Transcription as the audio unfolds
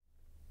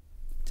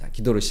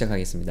기도로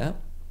시작하겠습니다.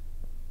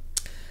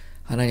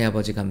 하나님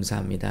아버지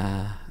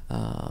감사합니다.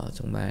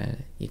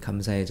 정말 이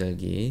감사의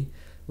절기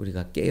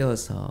우리가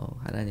깨어서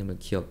하나님을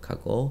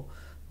기억하고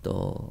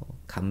또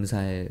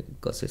감사할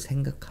것을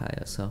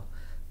생각하여서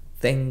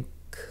think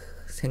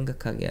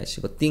생각하게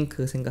하시고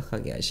think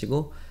생각하게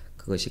하시고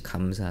그것이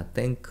감사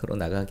thank로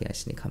나가게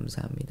하시니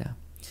감사합니다.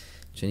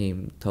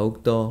 주님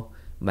더욱더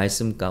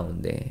말씀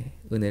가운데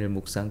은혜를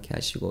묵상케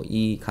하시고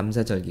이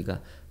감사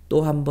절기가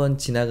또 한 번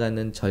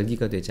지나가는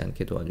절기가 되지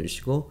않게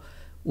도와주시고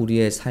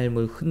우리의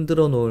삶을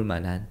흔들어 놓을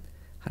만한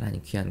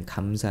하나님 귀한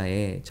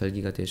감사의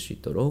절기가 될 수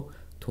있도록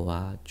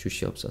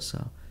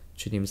도와주시옵소서.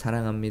 주님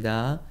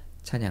사랑합니다.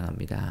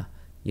 찬양합니다.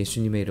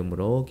 예수님의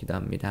이름으로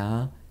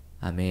기도합니다.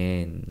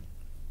 아멘.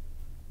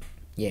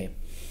 예.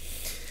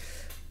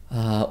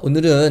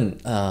 오늘은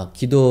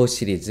기도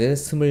시리즈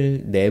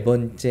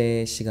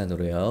 24번째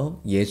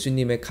시간으로요.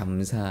 예수님의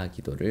감사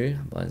기도를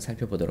한번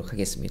살펴보도록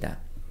하겠습니다.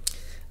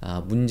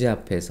 문제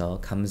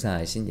앞에서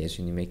감사하신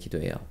예수님의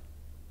기도예요.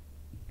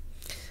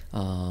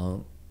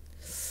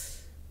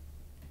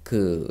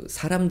 그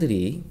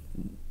사람들이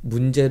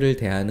문제를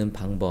대하는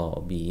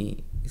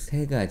방법이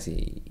세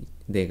가지,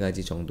 네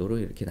가지 정도로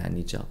이렇게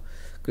나뉘죠.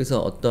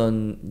 그래서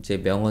어떤 이제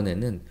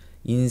명언에는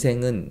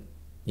인생은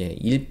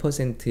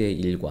 1%의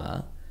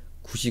일과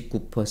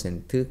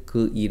 99%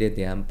 그 일에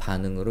대한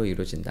반응으로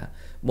이루어진다.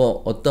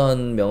 뭐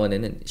어떤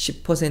명언에는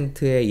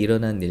 10%의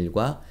일어난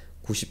일과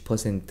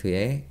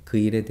 90%의 그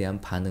일에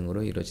대한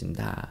반응으로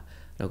이루어진다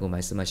라고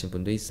말씀하신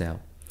분도 있어요.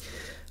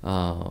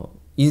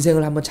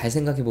 인생을 한번 잘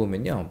생각해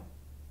보면요,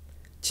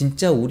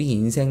 진짜 우리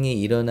인생에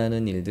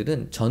일어나는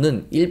일들은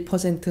저는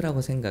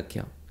 1%라고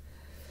생각해요.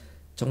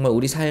 정말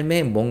우리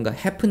삶에 뭔가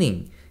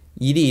happening,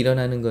 일이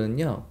일어나는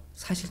거는요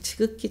사실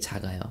지극히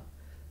작아요.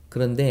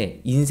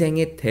 그런데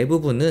인생의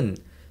대부분은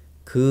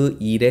그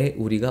일에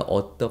우리가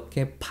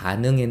어떻게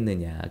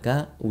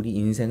반응했느냐가 우리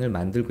인생을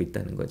만들고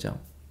있다는 거죠.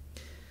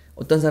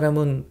 어떤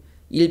사람은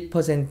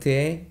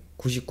 1%의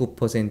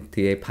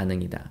 99%의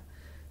반응이다.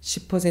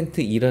 10%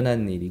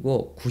 일어난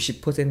일이고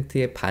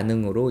 90%의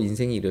반응으로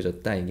인생이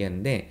이루어졌다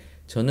얘기하는데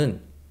저는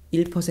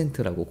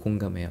 1%라고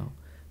공감해요.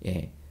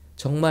 예.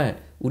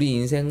 정말 우리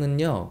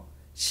인생은요,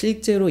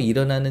 실제로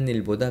일어나는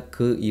일보다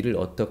그 일을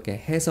어떻게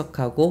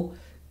해석하고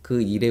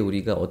그 일에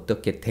우리가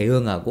어떻게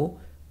대응하고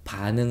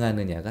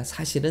반응하느냐가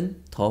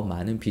사실은 더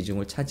많은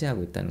비중을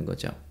차지하고 있다는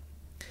거죠.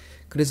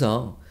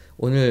 그래서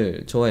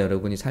오늘 저와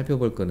여러분이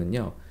살펴볼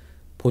거는요,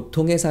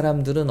 보통의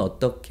사람들은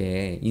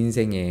어떻게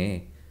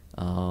인생에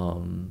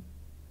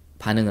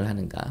반응을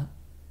하는가,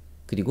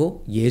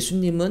 그리고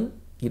예수님은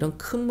이런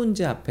큰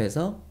문제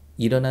앞에서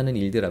일어나는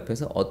일들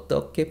앞에서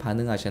어떻게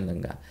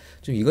반응하셨는가,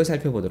 좀 이걸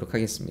살펴보도록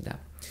하겠습니다.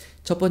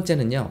 첫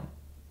번째는요,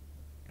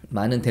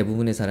 많은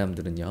대부분의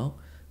사람들은요,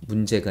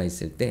 문제가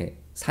있을 때,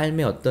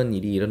 삶에 어떤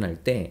일이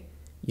일어날 때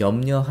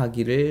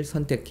염려하기를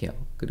선택해요.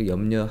 그리고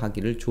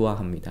염려하기를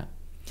좋아합니다.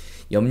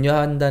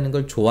 염려한다는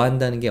걸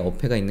좋아한다는 게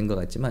어폐가 있는 것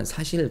같지만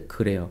사실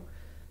그래요.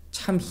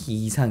 참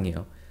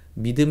이상해요.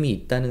 믿음이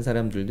있다는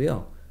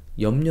사람들도요,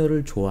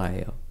 염려를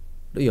좋아해요.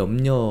 또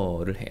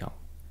염려를 해요.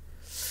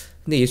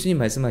 근데 예수님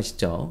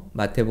말씀하시죠.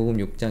 마태복음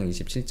 6장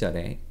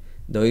 27절에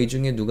너희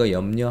중에 누가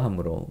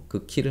염려함으로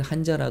그 키를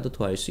한 자라도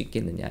더할 수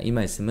있겠느냐. 이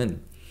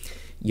말씀은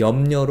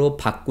염려로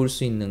바꿀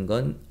수 있는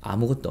건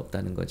아무것도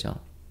없다는 거죠.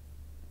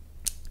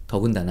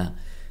 더군다나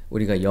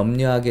우리가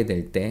염려하게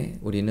될 때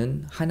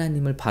우리는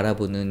하나님을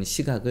바라보는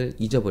시각을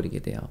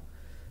잊어버리게 돼요.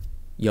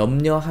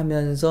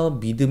 염려하면서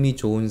믿음이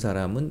좋은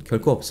사람은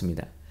결코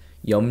없습니다.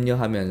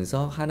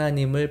 염려하면서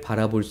하나님을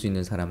바라볼 수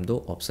있는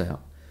사람도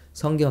없어요.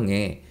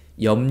 성경에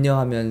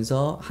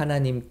염려하면서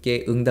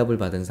하나님께 응답을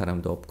받은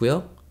사람도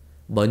없고요.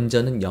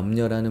 먼저는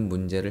염려라는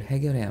문제를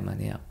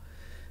해결해야만 해요.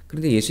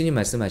 그런데 예수님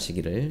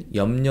말씀하시기를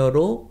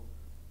염려로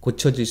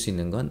고쳐질 수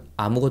있는 건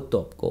아무것도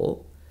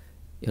없고,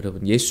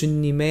 여러분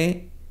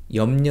예수님의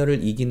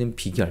염려를 이기는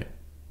비결,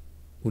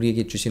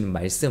 우리에게 주시는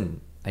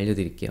말씀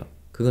알려드릴게요.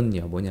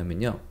 그건요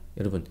뭐냐면요,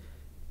 여러분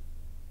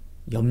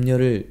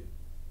염려를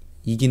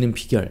이기는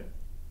비결,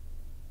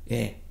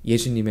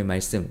 예수님의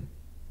말씀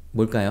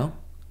뭘까요?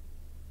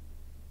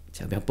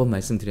 제가 몇 번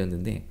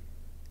말씀드렸는데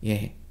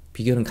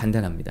비결은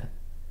간단합니다.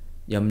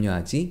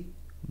 염려하지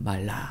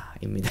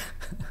말라입니다.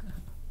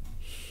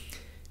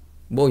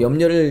 뭐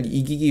염려를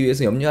이기기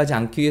위해서 염려하지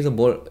않기 위해서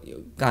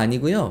뭘가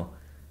아니고요,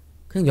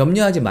 그냥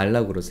염려하지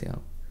말라고 그러세요.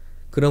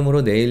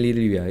 그러므로 내일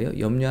일을 위하여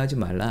염려하지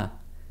말라.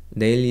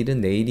 내일 일은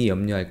내일이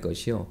염려할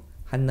것이요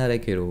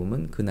한날의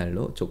괴로움은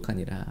그날로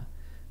족하니라.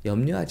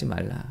 염려하지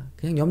말라.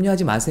 그냥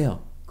염려하지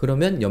마세요.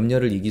 그러면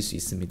염려를 이길 수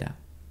있습니다.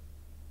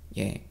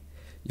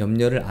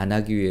 염려를 안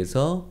하기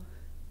위해서,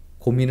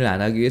 고민을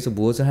안 하기 위해서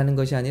무엇을 하는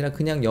것이 아니라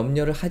그냥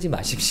염려를 하지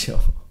마십시오.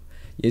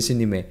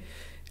 예수님의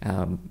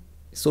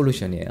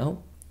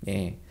솔루션이에요.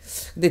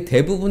 근데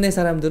대부분의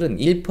사람들은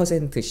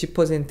 1%,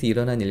 10%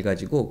 일어난 일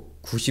가지고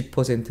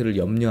 90%를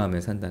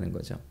염려하며 산다는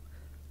거죠.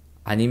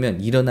 아니면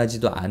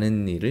일어나지도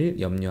않은 일을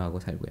염려하고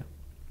살고요.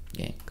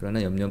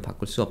 그러나 염려는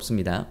바꿀 수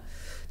없습니다.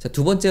 자,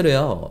 두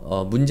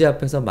번째로요, 문제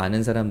앞에서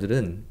많은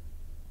사람들은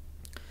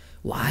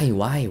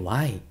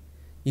why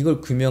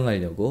이걸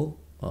규명하려고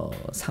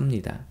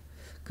삽니다.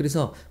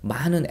 그래서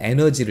많은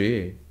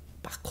에너지를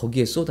막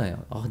거기에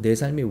쏟아요. 내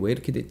삶이 왜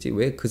이렇게 됐지?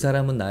 왜 그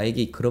사람은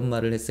나에게 그런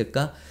말을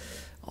했을까?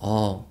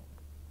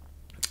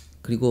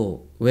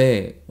 그리고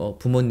왜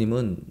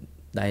부모님은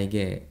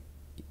나에게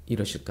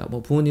이러실까?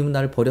 뭐 부모님은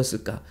나를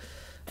버렸을까?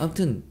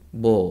 아무튼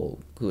뭐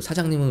그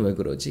사장님은 왜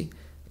그러지?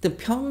 하여튼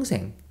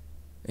평생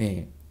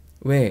예,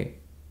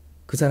 왜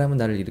그 사람은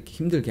나를 이렇게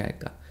힘들게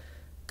할까?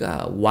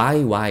 그러니까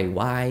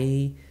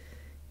why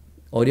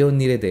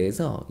어려운 일에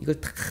대해서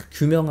이걸 다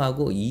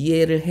규명하고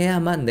이해를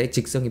해야만 내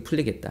직성이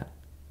풀리겠다.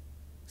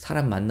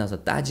 사람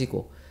만나서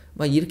따지고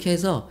막 이렇게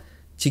해서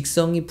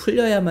직성이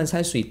풀려야만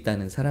살 수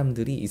있다는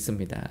사람들이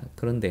있습니다.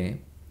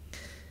 그런데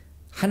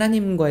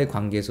하나님과의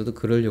관계에서도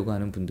그러려고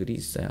하는 분들이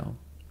있어요.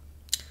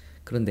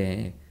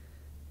 그런데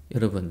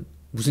여러분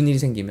무슨 일이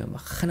생기면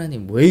막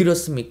하나님 왜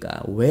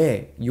이렇습니까?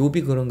 왜?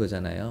 욥이 그런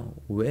거잖아요.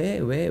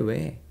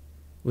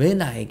 왜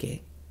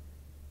나에게?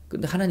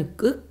 근데 하나님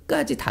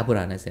끝까지 답을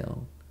안 하세요.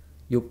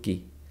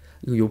 욥기.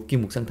 이거 욥기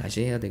묵상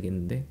다시 해야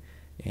되겠는데.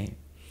 예.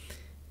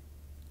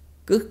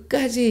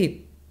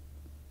 끝까지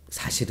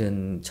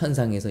사실은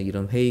천상에서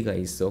이런 회의가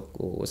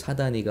있었고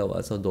사단이가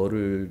와서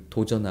너를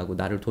도전하고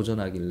나를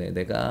도전하길래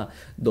내가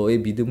너의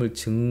믿음을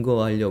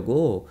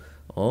증거하려고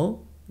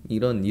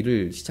이런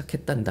일을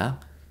시작했단다.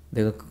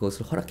 내가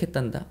그것을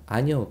허락했단다.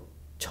 아니요.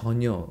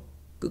 전혀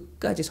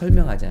끝까지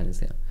설명하지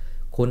않으세요.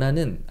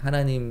 고난은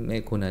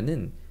하나님의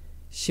고난은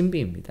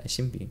신비입니다.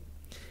 신비.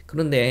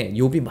 그런데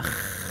욥이 막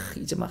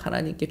이제 막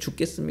하나님께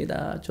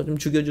죽겠습니다. 저 좀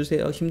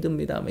죽여주세요.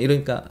 힘듭니다.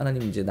 이러니까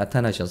하나님 이제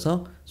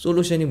나타나셔서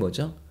솔루션이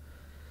뭐죠?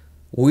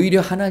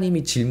 오히려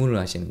하나님이 질문을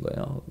하시는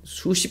거예요.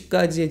 수십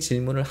가지의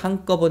질문을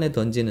한꺼번에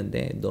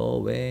던지는데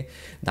너 왜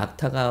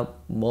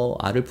낙타가 뭐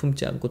알을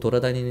품지 않고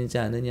돌아다니는지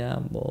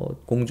아느냐?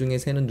 뭐 공중의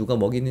새는 누가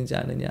먹이는지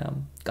아느냐?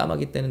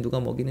 까마귀 떼는 누가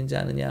먹이는지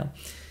아느냐?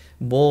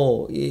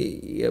 뭐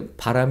이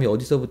바람이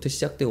어디서부터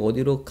시작되고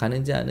어디로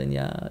가는지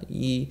아느냐?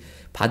 이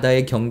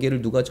바다의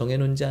경계를 누가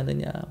정해놓은지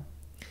아느냐?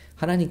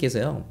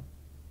 하나님께서요.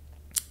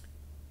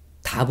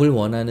 답을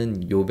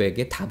원하는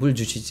욥에게 답을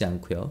주시지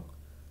않고요.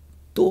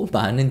 또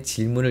많은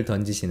질문을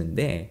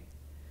던지시는데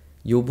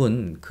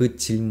욥은 그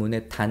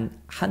질문에 단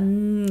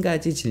한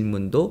가지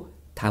질문도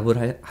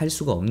답을 할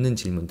수가 없는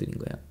질문들인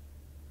거예요.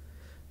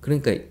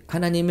 그러니까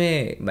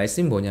하나님의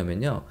말씀이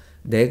뭐냐면요.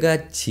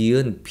 내가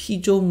지은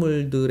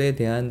피조물들에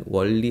대한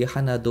원리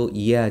하나도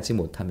이해하지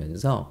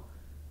못하면서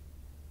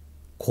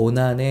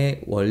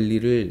고난의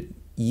원리를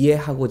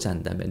이해하고자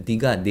한다면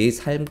네가 내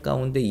삶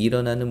가운데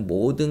일어나는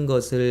모든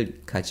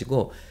것을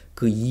가지고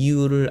그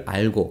이유를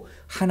알고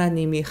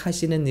하나님이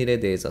하시는 일에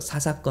대해서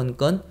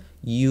사사건건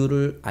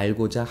이유를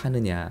알고자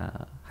하느냐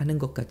하는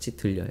것 같이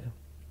들려요.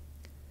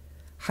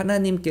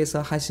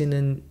 하나님께서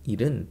하시는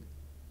일은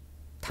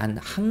단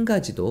한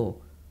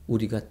가지도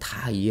우리가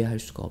다 이해할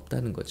수가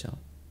없다는 거죠.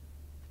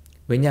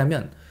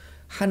 왜냐하면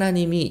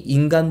하나님이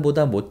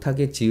인간보다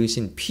못하게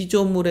지으신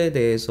피조물에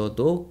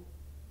대해서도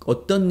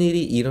어떤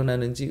일이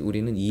일어나는지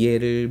우리는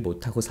이해를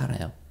못하고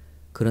살아요.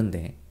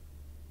 그런데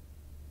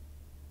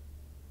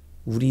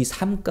우리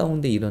삶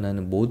가운데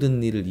일어나는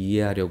모든 일을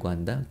이해하려고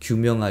한다,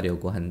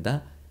 규명하려고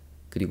한다,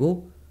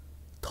 그리고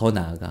더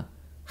나아가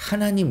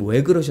하나님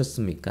왜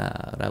그러셨습니까?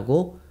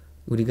 라고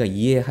우리가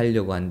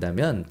이해하려고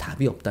한다면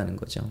답이 없다는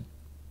거죠.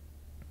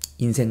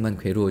 인생만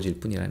괴로워질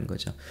뿐이라는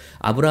거죠.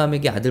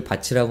 아브라함에게 아들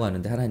바치라고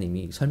하는데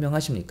하나님이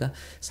설명하십니까?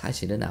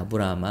 사실은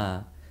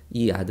아브라함아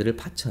이 아들을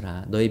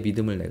바쳐라. 너의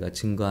믿음을 내가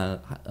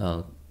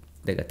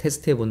내가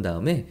테스트해 본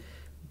다음에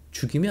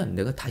죽이면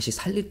내가 다시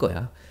살릴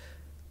거야.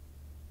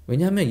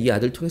 왜냐하면 이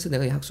아들 통해서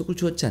내가 약속을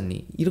주었지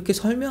않니? 이렇게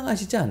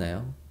설명하시지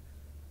않아요.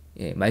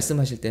 예,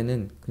 말씀하실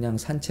때는 그냥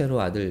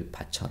산채로 아들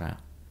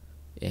바쳐라.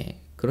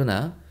 예,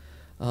 그러나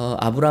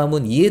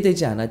아브라함은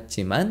이해되지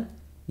않았지만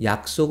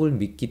약속을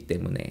믿기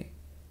때문에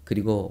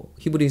그리고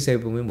히브리서에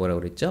보면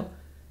뭐라고 그랬죠?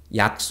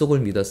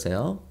 약속을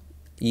믿었어요.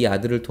 이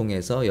아들을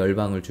통해서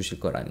열방을 주실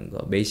거라는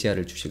거,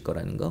 메시아를 주실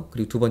거라는 거.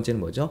 그리고 두 번째는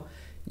뭐죠?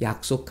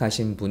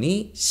 약속하신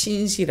분이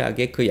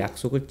신실하게 그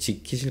약속을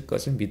지키실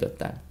것을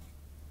믿었다.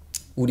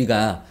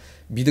 우리가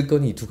믿을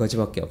건 이 두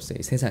가지밖에 없어요.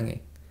 이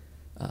세상에.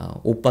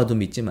 오빠도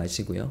믿지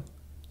마시고요.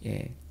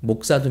 예,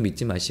 목사도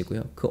믿지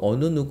마시고요. 그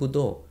어느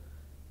누구도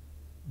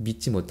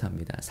믿지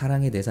못합니다.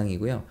 사랑의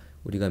대상이고요.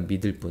 우리가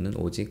믿을 분은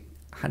오직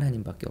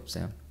하나님밖에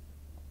없어요.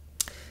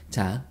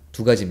 자,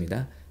 두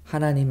가지입니다.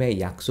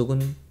 하나님의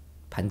약속은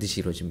반드시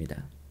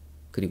이루어집니다.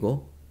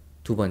 그리고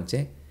두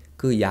번째,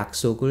 그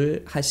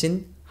약속을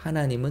하신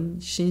하나님은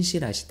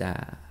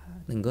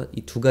신실하시다는 것.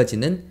 이 두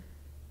가지는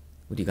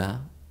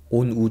우리가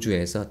온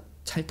우주에서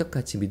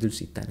찰떡같이 믿을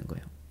수 있다는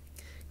거예요.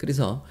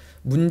 그래서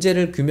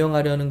문제를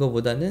규명하려는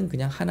것보다는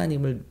그냥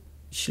하나님을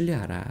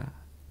신뢰하라.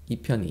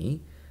 이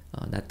편이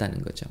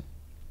낫다는 거죠.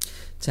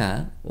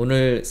 자,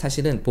 오늘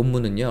사실은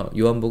본문은요.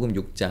 요한복음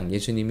 6장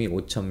예수님이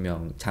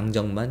 5,000명,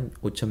 장정만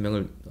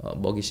 5,000명을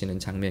먹이시는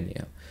장면이에요.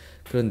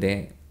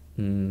 그런데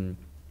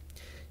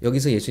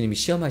여기서 예수님이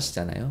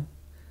시험하시잖아요.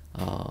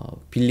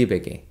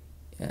 빌립에게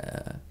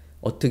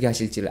어떻게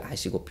하실지를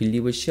아시고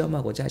빌립을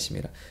시험하고자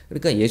하심이라.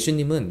 그러니까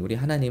예수님은, 우리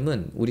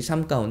하나님은 우리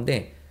삶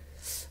가운데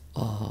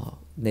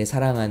내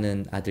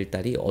사랑하는 아들,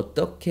 딸이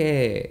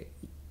어떻게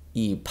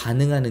이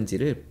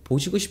반응하는지를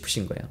보시고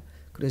싶으신 거예요.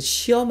 그래서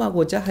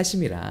시험하고자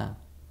하심이라.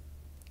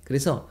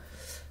 그래서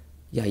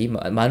야, 이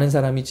많은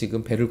사람이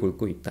지금 배를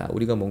골고 있다.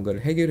 우리가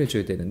뭔가를 해결해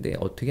줘야 되는데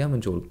어떻게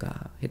하면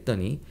좋을까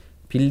했더니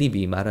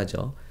빌립이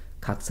말하죠.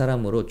 각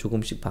사람으로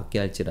조금씩 받게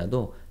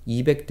할지라도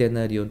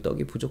 200데나리온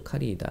떡이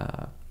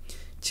부족하리이다.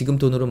 지금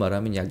돈으로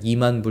말하면 약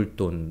 2만 불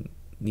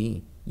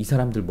돈이 이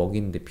사람들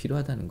먹이는데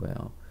필요하다는 거예요.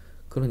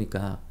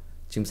 그러니까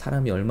지금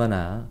사람이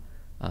얼마나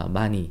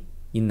많이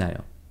있나요?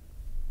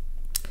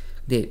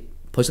 근데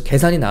벌써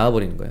계산이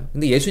나와버리는 거예요.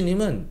 근데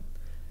예수님은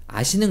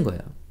아시는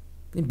거예요.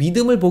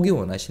 믿음을 보기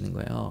원하시는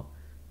거예요.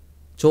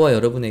 저와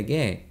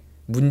여러분에게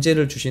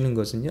문제를 주시는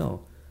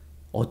것은요,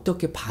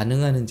 어떻게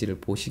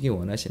반응하는지를 보시기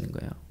원하시는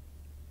거예요.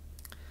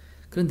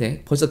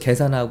 그런데 벌써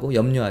계산하고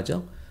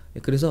염려하죠?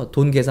 그래서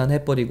돈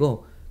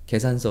계산해버리고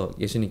계산서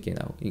예수님께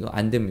나오고, 이거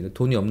안 됩니다.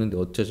 돈이 없는데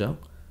어쩌죠?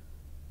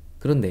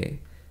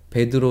 그런데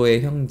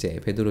베드로의 형제,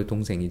 베드로의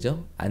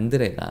동생이죠,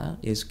 안드레가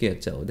예수께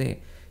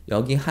여짜오되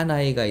여기 한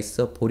아이가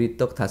있어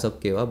보리떡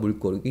 5개와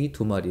물고기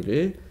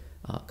 2마리를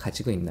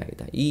가지고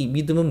있나이다. 이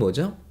믿음은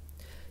뭐죠?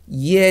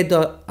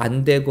 이해도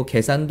안 되고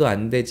계산도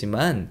안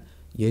되지만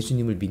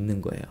예수님을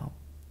믿는 거예요.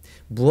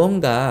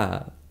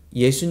 무언가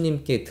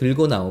예수님께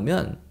들고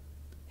나오면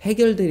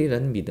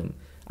해결되리라는 믿음.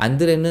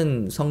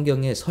 안드레는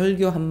성경에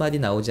설교 한마디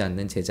나오지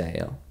않는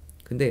제자예요.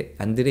 근데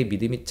안드레의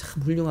믿음이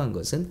참 훌륭한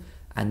것은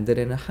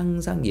안드레는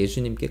항상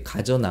예수님께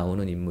가져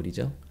나오는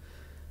인물이죠.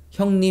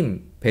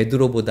 형님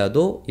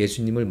베드로보다도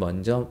예수님을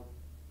먼저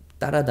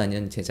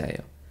따라다니는 제자예요.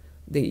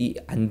 근데 이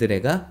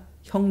안드레가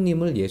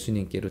형님을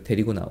예수님께로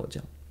데리고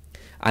나오죠.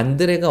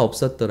 안드레가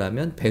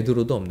없었더라면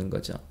베드로도 없는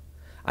거죠.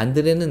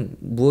 안드레는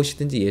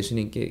무엇이든지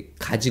예수님께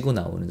가지고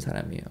나오는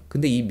사람이에요.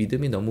 근데 이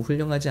믿음이 너무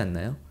훌륭하지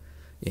않나요?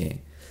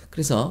 예.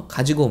 그래서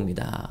가지고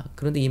옵니다.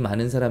 그런데 이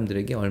많은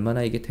사람들에게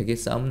얼마나 이게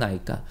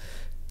되겠사옵나이까?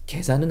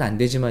 계산은 안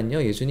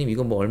되지만요, 예수님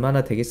이거 뭐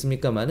얼마나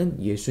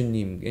되겠습니까마는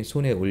예수님의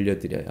손에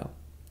올려드려요.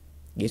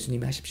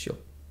 예수님이 하십시오.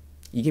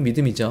 이게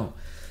믿음이죠.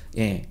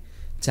 예.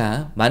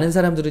 자, 많은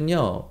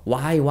사람들은요,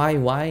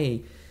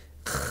 why.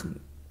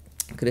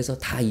 그래서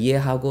다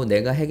이해하고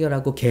내가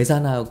해결하고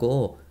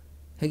계산하고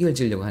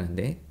해결지려고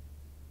하는데,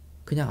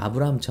 그냥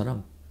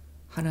아브라함처럼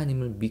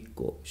하나님을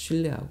믿고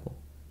신뢰하고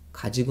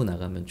가지고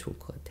나가면 좋을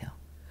것 같아요.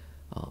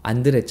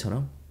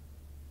 안드레처럼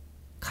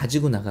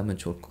가지고 나가면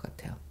좋을 것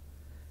같아요.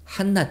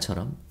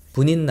 한나처럼,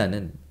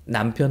 분인나는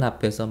남편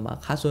앞에서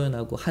막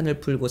하소연하고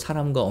하늘 풀고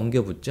사람과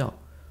엉겨붙죠.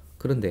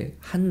 그런데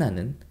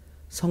한나는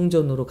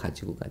성전으로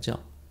가지고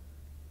가죠.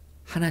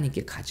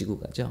 하나님께 가지고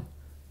가죠.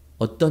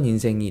 어떤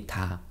인생이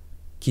다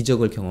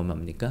기적을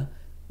경험합니까?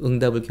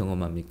 응답을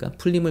경험합니까?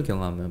 풀림을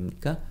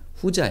경험합니까?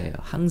 후자예요.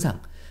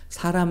 항상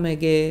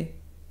사람에게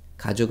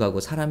가져가고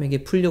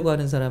사람에게 풀려고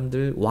하는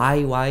사람들,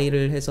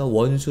 why를 해서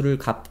원수를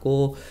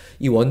갚고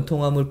이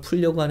원통함을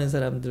풀려고 하는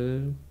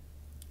사람들,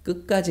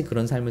 끝까지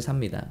그런 삶을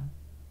삽니다.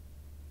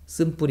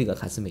 쓴뿌리가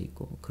가슴에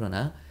있고.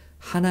 그러나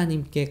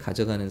하나님께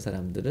가져가는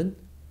사람들은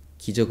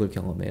기적을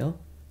경험해요.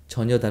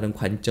 전혀 다른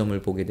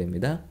관점을 보게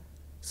됩니다.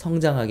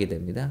 성장하게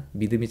됩니다.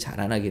 믿음이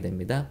자라나게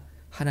됩니다.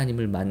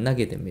 하나님을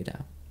만나게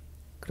됩니다.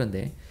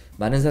 그런데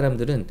많은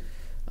사람들은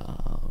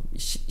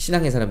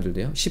신앙의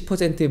사람들도요,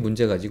 10%의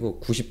문제 가지고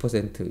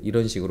 90%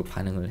 이런 식으로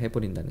반응을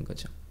해버린다는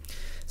거죠.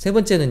 세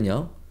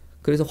번째는요,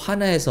 그래서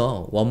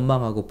화나해서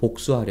원망하고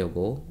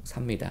복수하려고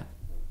삽니다.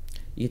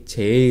 이게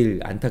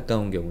제일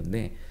안타까운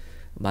경우인데,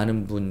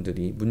 많은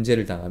분들이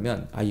문제를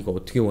당하면 이거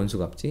어떻게 원수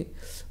갚지?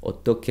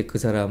 어떻게 그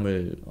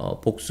사람을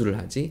복수를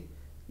하지?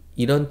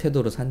 이런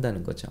태도로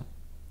산다는 거죠.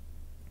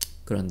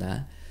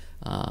 그런다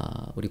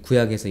우리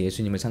구약에서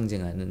예수님을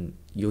상징하는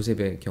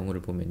요셉의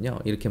경우를 보면요,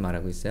 이렇게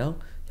말하고 있어요.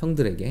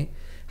 형들에게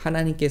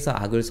하나님께서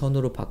악을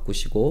선으로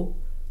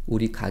바꾸시고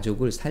우리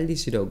가족을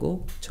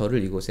살리시려고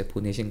저를 이곳에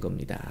보내신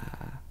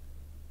겁니다.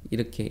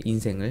 이렇게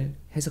인생을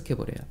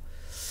해석해버려요.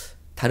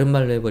 다른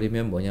말로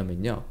해버리면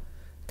뭐냐면요,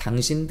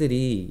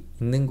 당신들이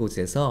있는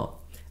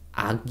곳에서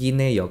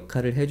악인의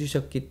역할을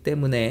해주셨기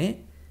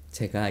때문에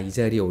제가 이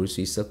자리에 올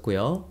수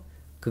있었고요.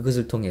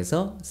 그것을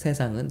통해서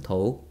세상은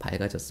더욱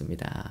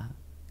밝아졌습니다.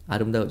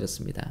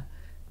 아름다워졌습니다.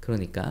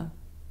 그러니까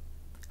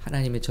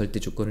하나님의 절대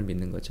주권을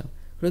믿는 거죠.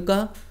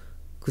 그러니까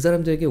그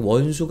사람들에게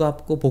원수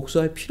갚고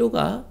복수할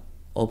필요가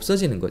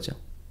없어지는 거죠.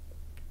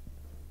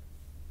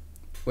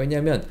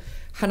 왜냐하면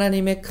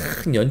하나님의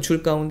큰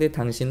연출 가운데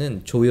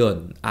당신은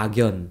조연,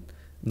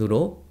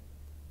 악연으로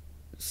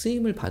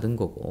쓰임을 받은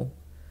거고,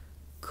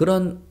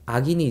 그런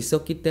악인이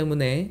있었기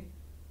때문에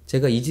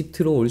제가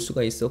이집트로 올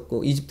수가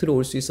있었고, 이집트로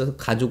올 수 있어서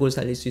가족을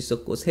살릴 수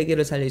있었고,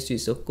 세계를 살릴 수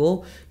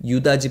있었고,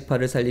 유다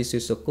지파를 살릴 수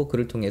있었고,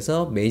 그를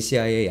통해서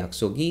메시아의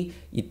약속이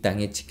이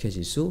땅에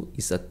지켜질 수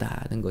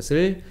있었다는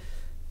것을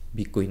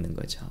믿고 있는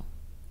거죠.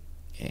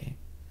 예.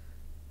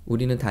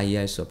 우리는 다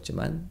이해할 수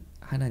없지만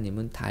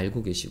하나님은 다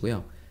알고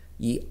계시고요.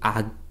 이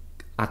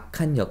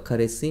악한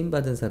역할에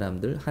쓰임받은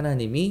사람들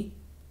하나님이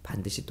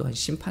반드시 또한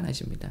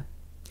심판하십니다.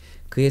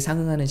 그에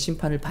상응하는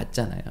심판을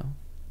받잖아요.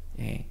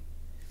 예.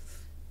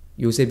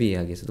 요셉의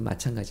이야기에서도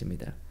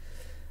마찬가지입니다.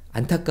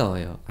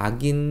 안타까워요.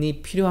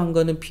 악인이 필요한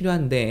거는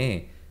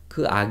필요한데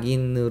그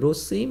악인으로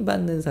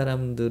쓰임받는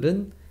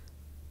사람들은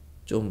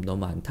좀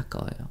너무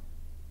안타까워요.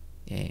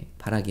 예,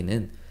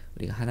 바라기는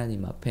우리가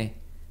하나님 앞에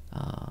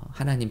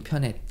하나님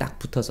편에 딱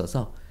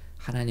붙어서서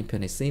하나님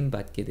편에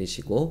쓰임받게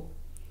되시고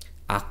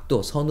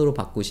악도 선으로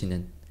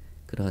바꾸시는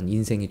그런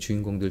인생의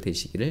주인공들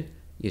되시기를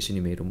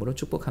예수님의 이름으로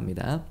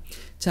축복합니다.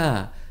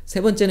 자,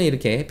 세 번째는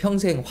이렇게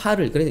평생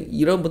화를, 그래서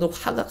이런 분들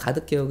화가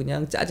가득해요.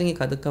 그냥 짜증이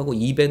가득하고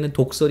입에는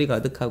독설이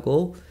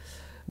가득하고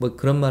뭐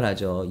그런 말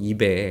하죠.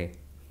 입에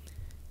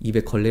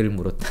걸레를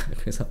물었다.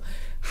 그래서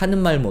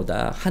하는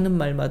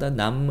말마다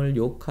남을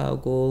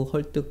욕하고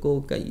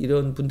헐뜯고, 그러니까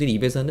이런 분들이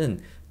입에서는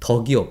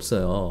덕이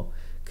없어요.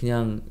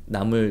 그냥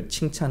남을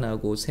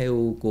칭찬하고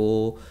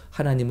세우고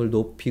하나님을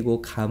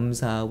높이고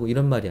감사하고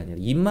이런 말이 아니라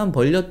입만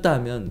벌렸다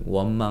하면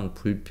원망,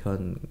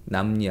 불편,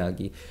 남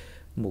이야기,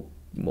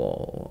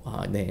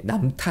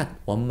 남 탓,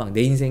 원망,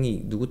 내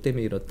인생이 누구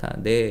때문에 이렇다,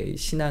 내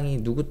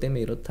신앙이 누구 때문에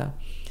이렇다.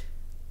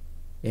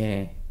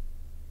 예,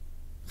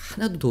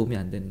 하나도 도움이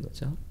안 되는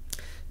거죠.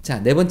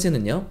 자, 네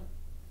번째는요.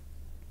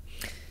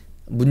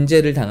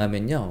 문제를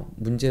당하면요.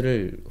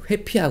 문제를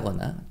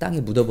회피하거나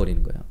땅에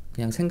묻어버리는 거예요.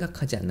 그냥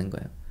생각하지 않는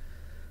거예요.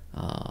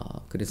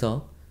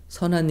 그래서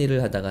선한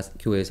일을 하다가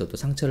교회에서도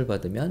상처를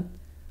받으면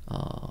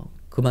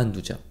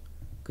그만두죠.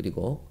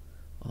 그리고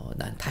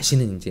난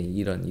다시는 이제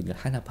이런 일을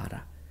하나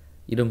봐라.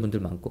 이런 분들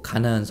많고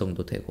가나안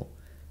성도 되고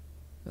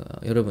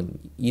여러분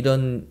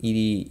이런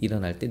일이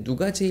일어날 때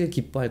누가 제일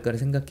기뻐할까를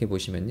생각해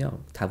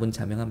보시면요. 답은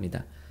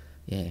자명합니다.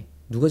 예,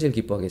 누가 제일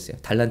기뻐하겠어요?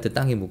 달란트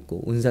땅에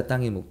묻고 은사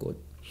땅에 묻고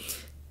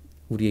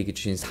우리에게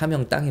주신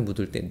사명 땅에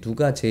묻을 때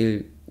누가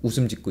제일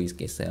웃음 짓고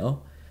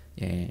있겠어요?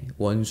 예,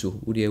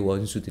 우리의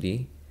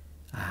원수들이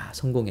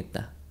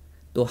성공했다.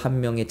 또 한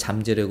명의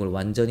잠재력을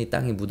완전히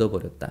땅에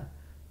묻어버렸다.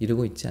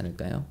 이러고 있지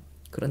않을까요?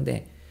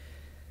 그런데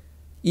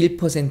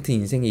 1%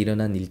 인생에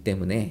일어난 일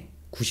때문에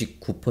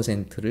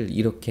 99%를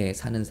이렇게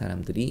사는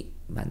사람들이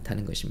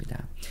많다는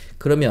것입니다.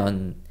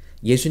 그러면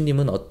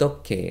예수님은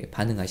어떻게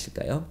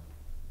반응하실까요?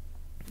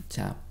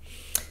 자,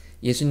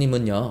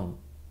 예수님은요,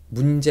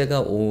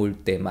 문제가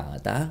올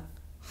때마다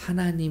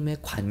하나님의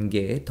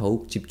관계에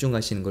더욱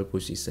집중하시는 걸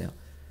볼 수 있어요.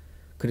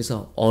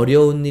 그래서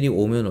어려운 일이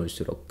오면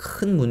올수록,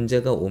 큰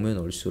문제가 오면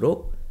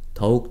올수록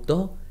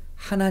더욱더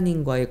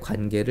하나님과의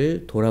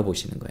관계를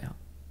돌아보시는 거예요.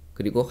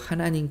 그리고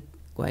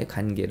하나님과의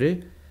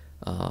관계를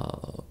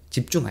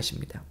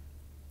집중하십니다.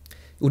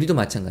 우리도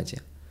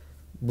마찬가지예요.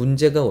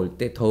 문제가 올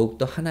때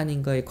더욱더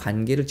하나님과의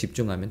관계를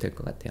집중하면 될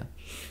것 같아요.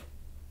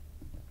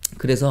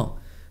 그래서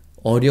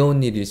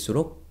어려운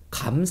일일수록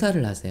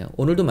감사를 하세요.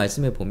 오늘도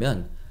말씀해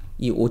보면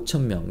이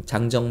 5,000명,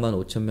 장정만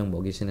 5,000명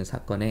먹이시는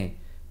사건에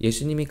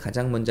예수님이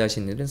가장 먼저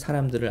하신 일은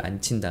사람들을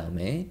앉힌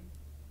다음에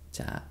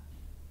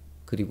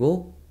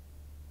그리고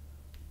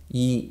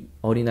이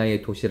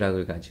어린아이의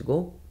도시락을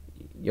가지고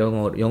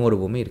영어로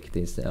보면 이렇게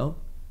돼 있어요.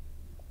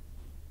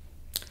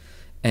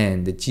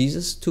 And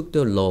Jesus took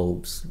the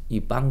loaves, 이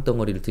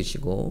빵덩어리를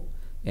드시고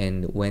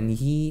and when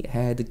he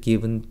had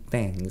given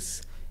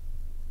thanks,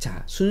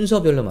 자,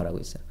 순서별로 말하고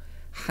있어요.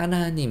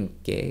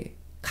 하나님께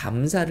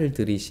감사를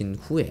드리신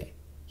후에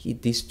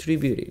he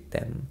distributed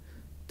them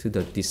to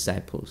the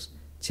disciples,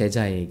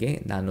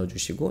 제자에게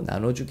나눠주시고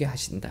나눠주게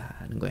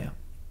하신다는 거예요.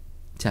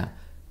 자,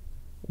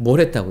 뭘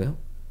했다고요?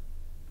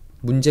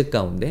 문제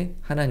가운데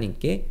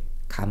하나님께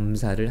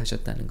감사를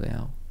하셨다는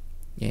거예요.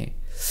 예.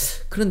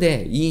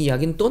 그런데 이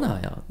이야기는 또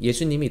나와요.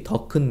 예수님이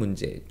더 큰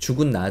문제,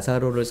 죽은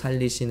나사로를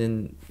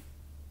살리시는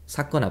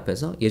사건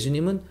앞에서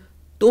예수님은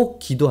또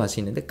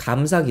기도하시는데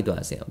감사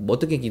기도하세요.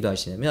 어떻게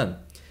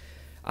기도하시냐면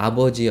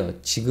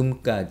아버지여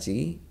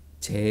지금까지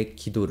제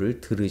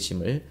기도를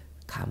들으심을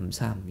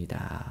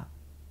감사합니다.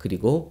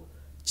 그리고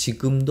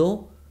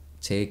지금도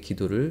제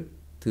기도를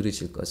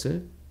들으실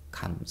것을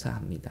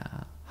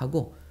감사합니다.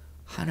 하고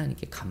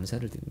하나님께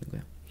감사를 드리는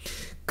거예요.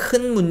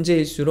 큰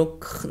문제일수록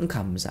큰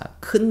감사,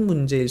 큰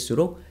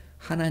문제일수록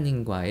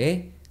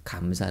하나님과의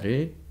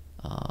감사를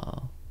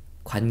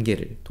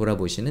관계를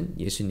돌아보시는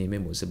예수님의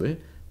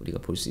모습을 우리가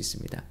볼 수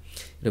있습니다.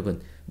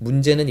 여러분,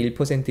 문제는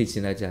 1%에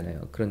지나지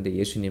않아요. 그런데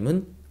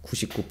예수님은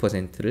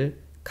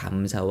 99%를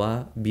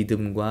감사와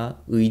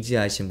믿음과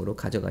의지하심으로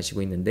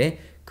가져가시고 있는데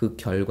그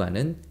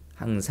결과는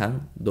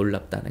항상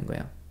놀랍다는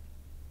거예요.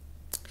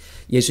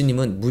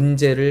 예수님은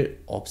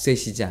문제를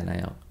없애시지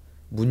않아요.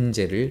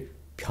 문제를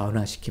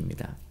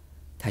변화시킵니다.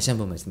 다시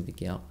한번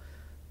말씀드릴게요.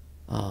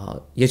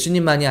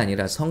 예수님만이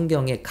아니라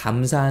성경에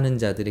감사하는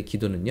자들의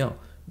기도는요,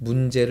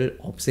 문제를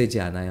없애지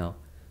않아요.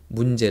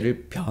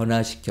 문제를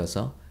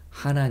변화시켜서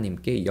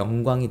하나님께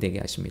영광이 되게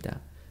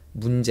하십니다.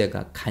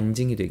 문제가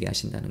간증이 되게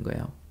하신다는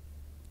거예요.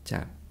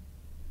 자,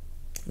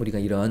 우리가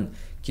이런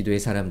기도의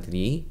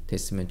사람들이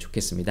됐으면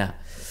좋겠습니다.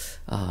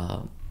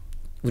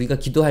 우리가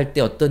기도할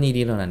때 어떤 일이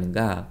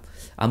일어나는가?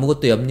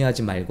 아무것도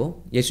염려하지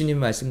말고, 예수님의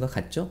말씀과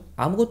같죠?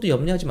 아무것도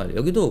염려하지 말고.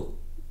 여기도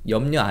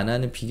염려 안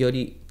하는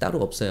비결이 따로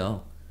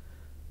없어요.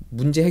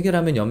 문제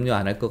해결하면 염려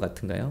안 할 것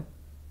같은가요?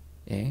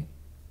 예.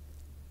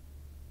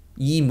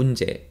 이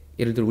문제,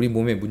 예를 들어 우리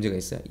몸에 문제가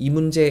있어요. 이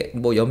문제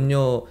뭐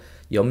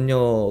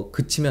염려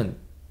그치면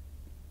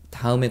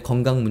다음에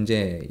건강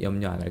문제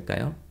염려 안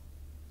할까요?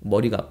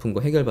 머리가 아픈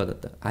거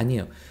해결받았다.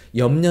 아니에요.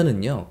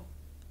 염려는요,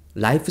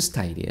 라이프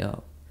스타일이에요.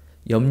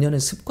 염려는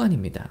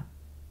습관입니다.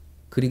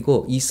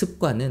 그리고 이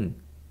습관은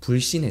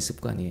불신의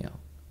습관이에요.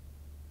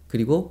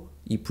 그리고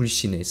이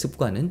불신의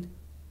습관은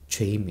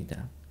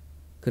죄입니다.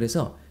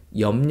 그래서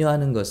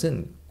염려하는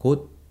것은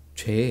곧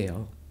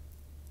죄예요.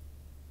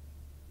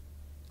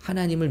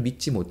 하나님을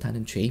믿지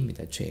못하는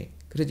죄입니다. 죄.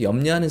 그래서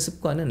염려하는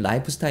습관은,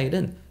 라이프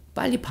스타일은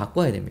빨리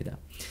바꿔야 됩니다.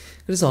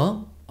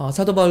 그래서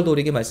사도 바울도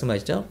우리에게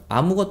말씀하시죠.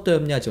 아무것도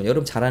염려하지 마.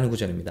 여러분 잘 아는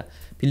구절입니다.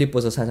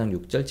 빌립보서 4장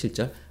 6절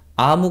 7절.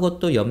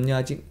 아무것도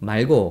염려하지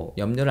말고,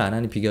 염려를 안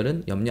하는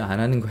비결은 염려 안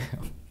하는 거예요.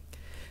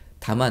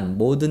 다만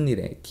모든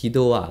일에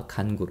기도와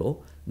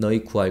간구로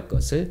너희 구할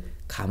것을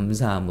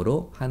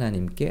감사함으로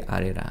하나님께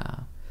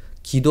아뢰라.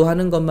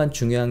 기도하는 것만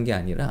중요한 게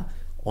아니라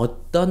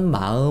어떤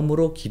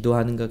마음으로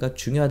기도하는가가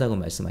중요하다고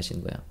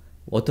말씀하시는 거예요.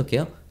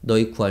 어떻게요?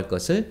 너희 구할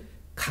것을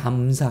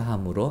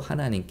감사함으로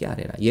하나님께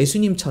아뢰라.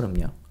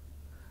 예수님처럼요.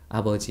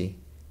 아버지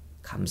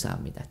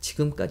감사합니다.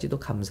 지금까지도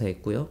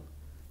감사했고요.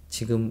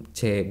 지금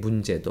제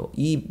문제도,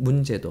 이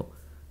문제도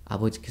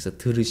아버지께서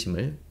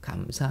들으심을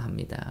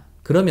감사합니다.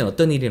 그러면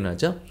어떤 일이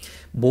일어나죠?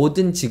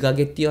 모든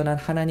지각에 뛰어난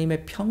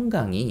하나님의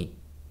평강이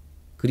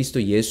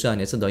그리스도 예수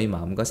안에서 너희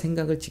마음과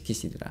생각을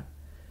지키시리라.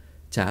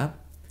 자,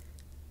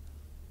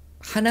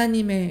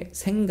 하나님의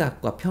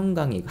생각과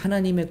평강이,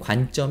 하나님의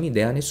관점이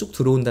내 안에 쑥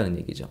들어온다는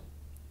얘기죠.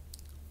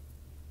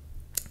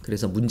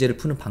 그래서 문제를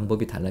푸는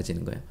방법이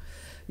달라지는 거예요.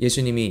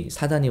 예수님이,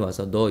 사단이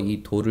와서 너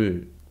이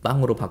돌을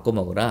빵으로 바꿔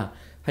먹어라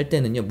할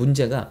때는요,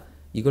 문제가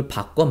이걸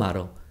바꿔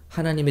말어,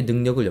 하나님의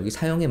능력을 여기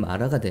사용해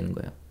말아가 되는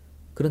거예요.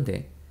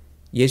 그런데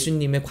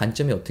예수님의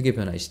관점이 어떻게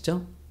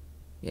변하시죠?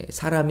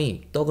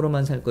 사람이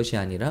떡으로만 살 것이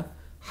아니라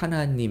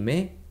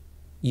하나님의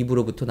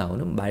입으로부터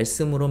나오는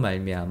말씀으로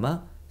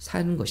말미암아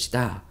사는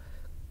것이다.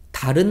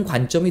 다른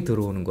관점이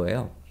들어오는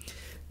거예요.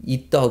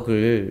 이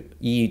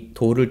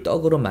돌을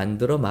떡으로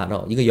만들어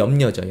말어. 이거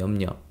염려죠,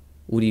 염려.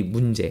 우리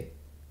문제.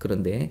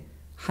 그런데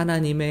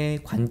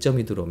하나님의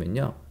관점이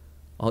들어오면요,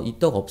 이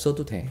떡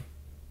없어도 돼.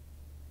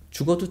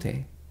 죽어도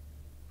돼.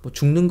 뭐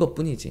죽는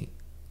것뿐이지.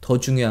 더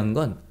중요한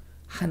건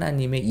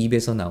하나님의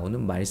입에서 나오는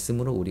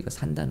말씀으로 우리가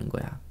산다는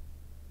거야.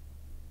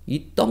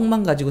 이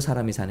떡만 가지고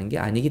사람이 사는 게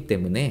아니기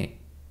때문에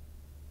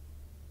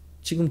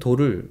지금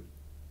돌을,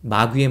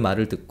 마귀의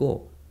말을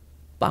듣고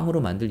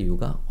빵으로 만들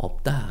이유가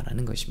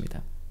없다라는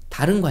것입니다.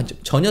 다른 관점,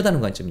 전혀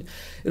다른 관점입니다.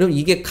 여러분,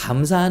 이게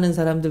감사하는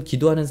사람들,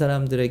 기도하는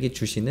사람들에게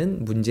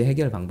주시는 문제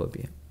해결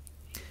방법이에요.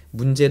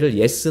 문제를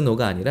yes,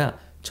 no가 아니라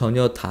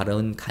전혀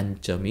다른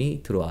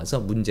관점이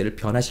들어와서 문제를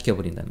변화시켜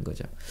버린다는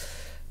거죠.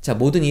 자,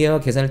 모든 이해와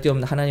계산을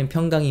뛰어넘는 하나님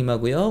평강이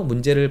임하고요,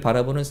 문제를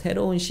바라보는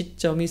새로운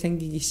시점이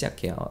생기기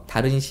시작해요.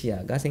 다른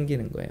시야가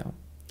생기는 거예요.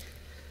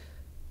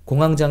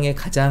 공황장애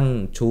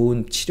가장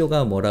좋은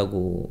치료가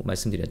뭐라고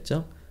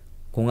말씀드렸죠?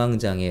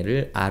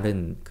 공황장애를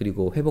앓은,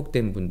 그리고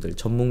회복된 분들,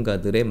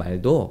 전문가들의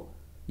말도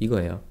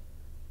이거예요.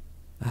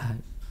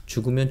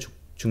 죽으면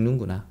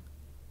죽는구나.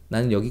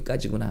 나는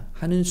여기까지구나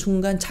하는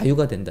순간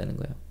자유가 된다는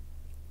거예요.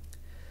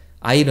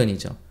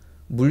 아이러니죠.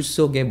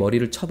 물속에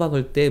머리를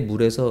처박을 때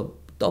물에서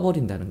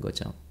떠버린다는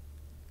거죠.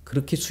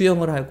 그렇게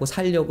수영을 하고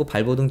살려고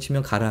발버둥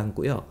치면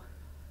가라앉고요,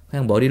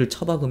 그냥 머리를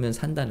처박으면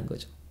산다는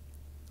거죠.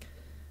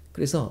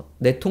 그래서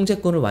내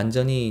통제권을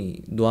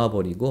완전히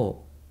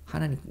놓아버리고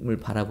하나님을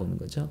바라보는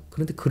거죠.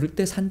 그런데 그럴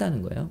때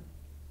산다는 거예요.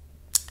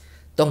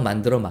 떡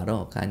만들어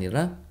말어가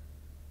아니라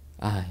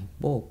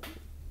뭐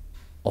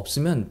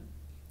없으면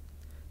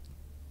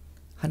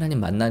하나님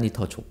만나니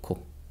더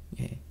좋고,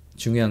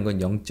 중요한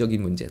건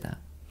영적인 문제다.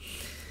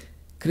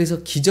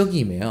 그래서 기적이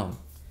임해요.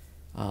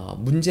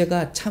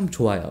 문제가 참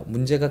좋아요.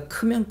 문제가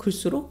크면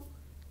클수록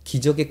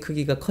기적의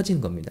크기가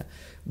커진 겁니다.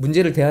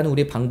 문제를 대하는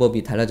우리의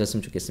방법이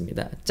달라졌으면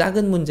좋겠습니다.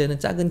 작은 문제는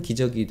작은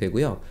기적이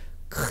되고요,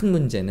 큰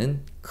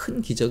문제는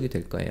큰 기적이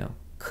될 거예요.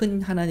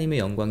 큰 하나님의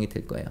영광이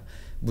될 거예요.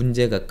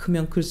 문제가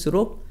크면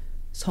클수록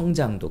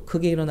성장도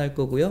크게 일어날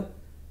거고요,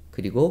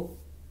 그리고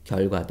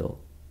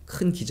결과도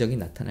큰 기적이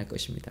나타날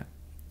것입니다.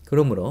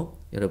 그러므로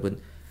여러분,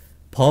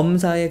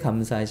 범사에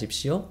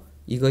감사하십시오.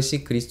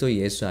 이것이 그리스도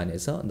예수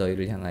안에서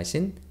너희를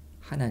향하신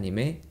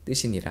하나님의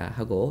뜻이니라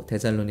하고,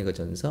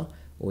 데살로니가전서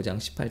 5장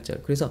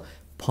 18절. 그래서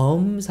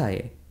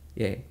범사에,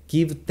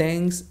 give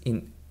thanks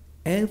in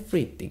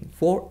everything,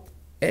 for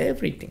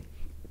everything.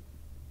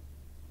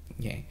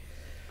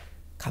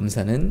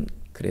 감사는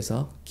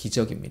그래서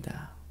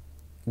기적입니다.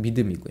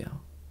 믿음이고요.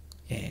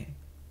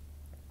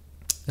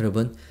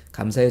 여러분,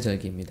 감사의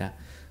절기입니다.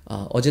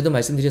 어제도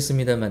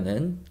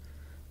말씀드렸습니다만은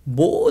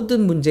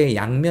모든 문제에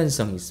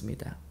양면성이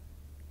있습니다.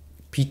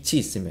 빛이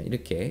있으면,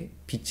 이렇게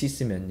빛이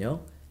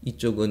있으면요,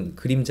 이쪽은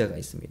그림자가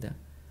있습니다.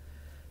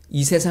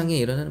 이 세상에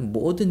일어나는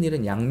모든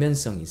일은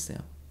양면성이 있어요.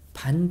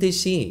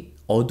 반드시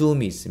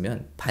어두움이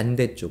있으면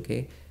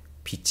반대쪽에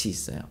빛이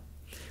있어요.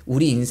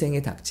 우리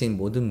인생에 닥친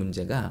모든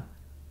문제가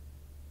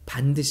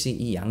반드시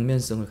이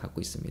양면성을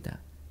갖고 있습니다.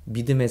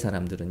 믿음의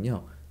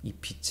사람들은요, 이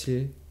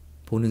빛을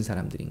보는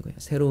사람들인 거예요.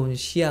 새로운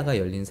시야가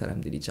열린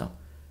사람들이죠.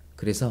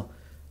 그래서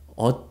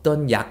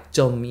어떤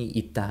약점이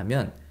있다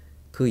하면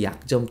그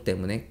약점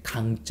때문에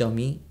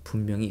강점이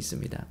분명히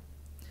있습니다.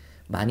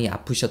 많이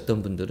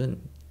아프셨던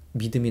분들은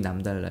믿음이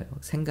남달라요.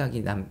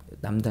 생각이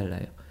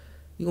남달라요.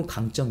 이건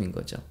강점인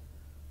거죠.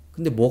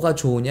 근데 뭐가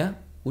좋으냐?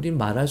 우린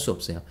말할 수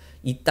없어요.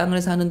 이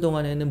땅을 사는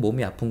동안에는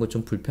몸이 아픈 거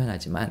좀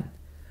불편하지만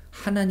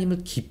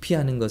하나님을 깊이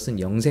아는 것은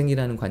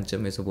영생이라는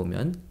관점에서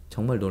보면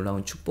정말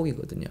놀라운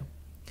축복이거든요.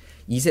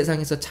 이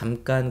세상에서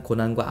잠깐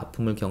고난과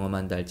아픔을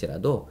경험한다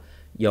할지라도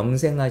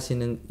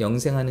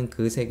영생하는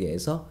그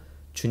세계에서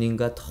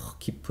주님과 더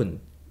깊은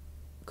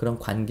그런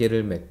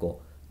관계를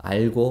맺고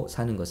알고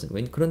사는 것은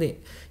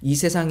그런데 이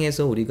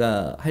세상에서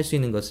우리가 할 수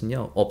있는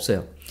것은요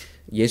없어요.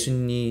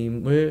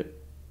 예수님을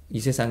이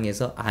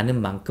세상에서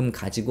아는 만큼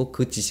가지고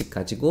그 지식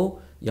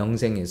가지고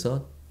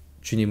영생에서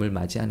주님을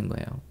맞이하는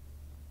거예요.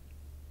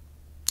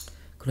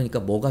 그러니까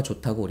뭐가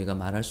좋다고 우리가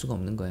말할 수가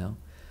없는 거예요.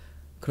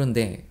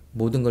 그런데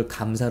모든 걸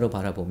감사로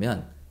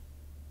바라보면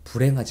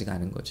불행하지가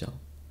않은 거죠.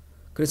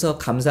 그래서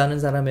감사하는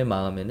사람의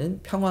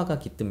마음에는 평화가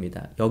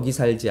깃듭니다. 여기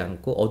살지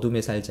않고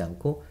어둠에 살지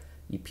않고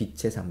이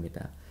빛에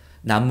삽니다.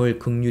 남을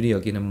긍휼히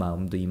여기는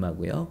마음도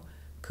임하고요.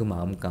 그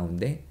마음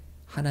가운데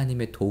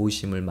하나님의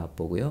도우심을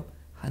맛보고요.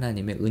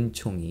 하나님의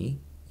은총이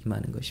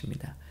임하는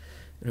것입니다.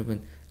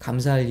 여러분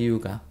감사할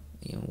이유가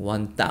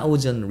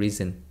 1,000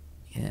 reason,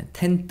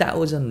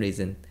 10,000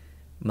 reason,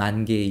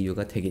 만 개의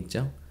이유가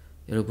되겠죠.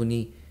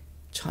 여러분이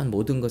처한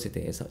모든 것에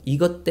대해서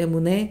이것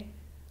때문에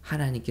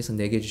하나님께서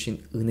내게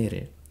주신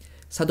은혜를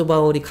사도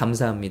바울이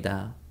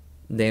감사합니다.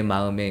 내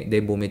마음에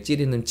내 몸에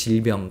찌르는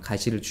질병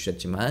가시를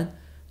주셨지만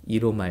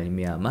이로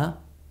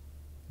말미암아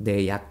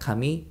내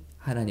약함이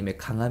하나님의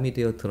강함이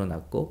되어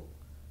드러났고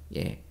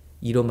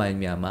이로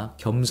말미암아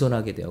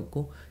겸손하게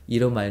되었고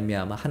이로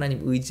말미암아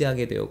하나님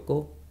의지하게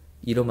되었고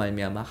이로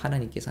말미암아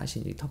하나님께서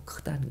하신 일이 더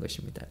크다는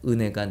것입니다.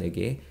 은혜가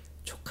내게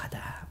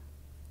족하다.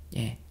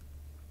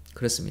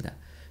 그렇습니다.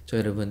 저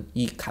여러분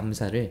이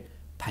감사를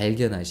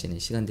발견하시는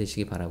시간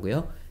되시기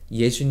바라고요.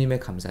 예수님의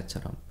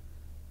감사처럼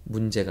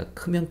문제가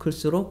크면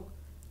클수록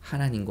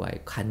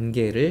하나님과의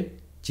관계를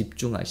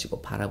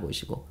집중하시고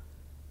바라보시고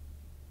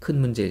큰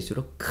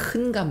문제일수록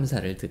큰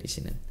감사를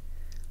드리시는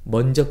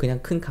먼저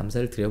그냥 큰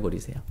감사를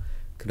드려버리세요.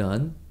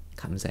 그런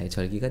감사의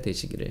절기가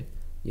되시기를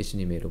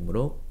예수님의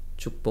이름으로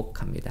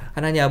축복합니다.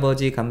 하나님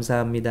아버지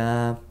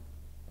감사합니다.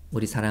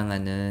 우리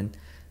사랑하는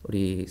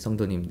우리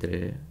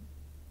성도님들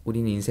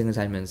우리는 인생을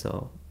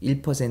살면서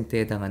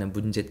 1%에 해당하는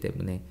문제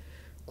때문에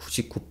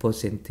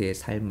 99%의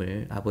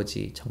삶을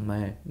아버지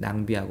정말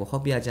낭비하고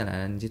허비하지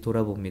않았는지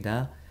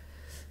돌아봅니다.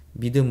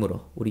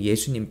 믿음으로 우리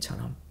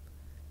예수님처럼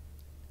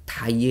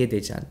다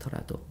이해되지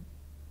않더라도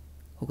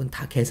혹은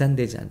다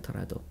계산되지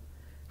않더라도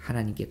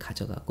하나님께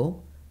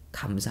가져가고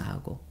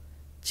감사하고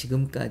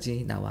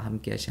지금까지 나와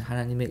함께 하신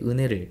하나님의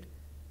은혜를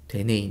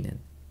되뇌이는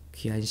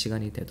귀한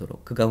시간이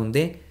되도록 그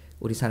가운데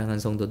우리 사랑하는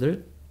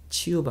성도들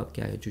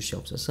치유받게 하여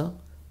주시옵소서.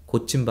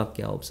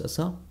 고침받게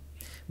하옵소서.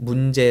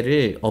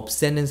 문제를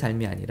없애는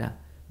삶이 아니라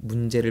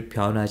문제를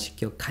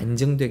변화시켜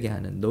간증되게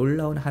하는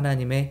놀라운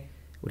하나님의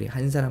우리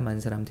한 사람 한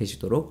사람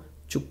되시도록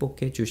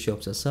축복해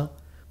주시옵소서.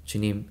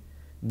 주님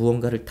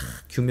무언가를 다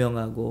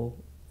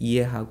규명하고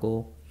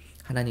이해하고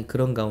하나님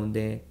그런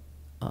가운데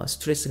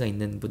스트레스가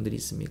있는 분들이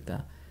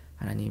있습니까?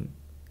 하나님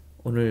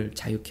오늘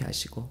자유케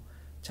하시고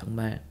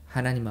정말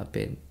하나님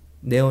앞에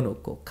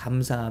내어놓고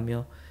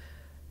감사하며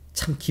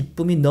참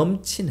기쁨이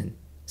넘치는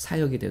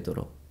사역이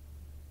되도록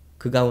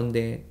그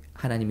가운데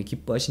하나님이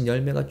기뻐하신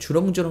열매가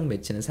주렁주렁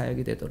맺히는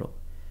사역이 되도록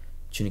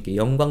주님께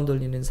영광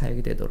돌리는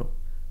사역이 되도록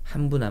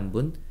한 분 한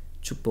분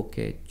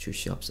축복해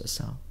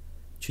주시옵소서.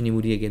 주님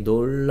우리에게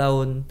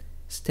놀라운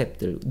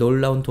스텝들,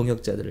 놀라운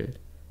동역자들을,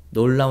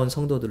 놀라운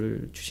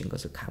성도들을 주신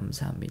것을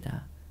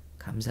감사합니다.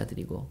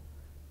 감사드리고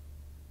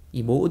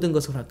이 모든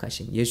것을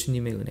허락하신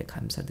예수님의 은혜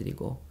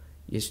감사드리고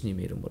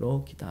예수님의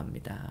이름으로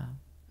기도합니다.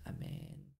 아멘.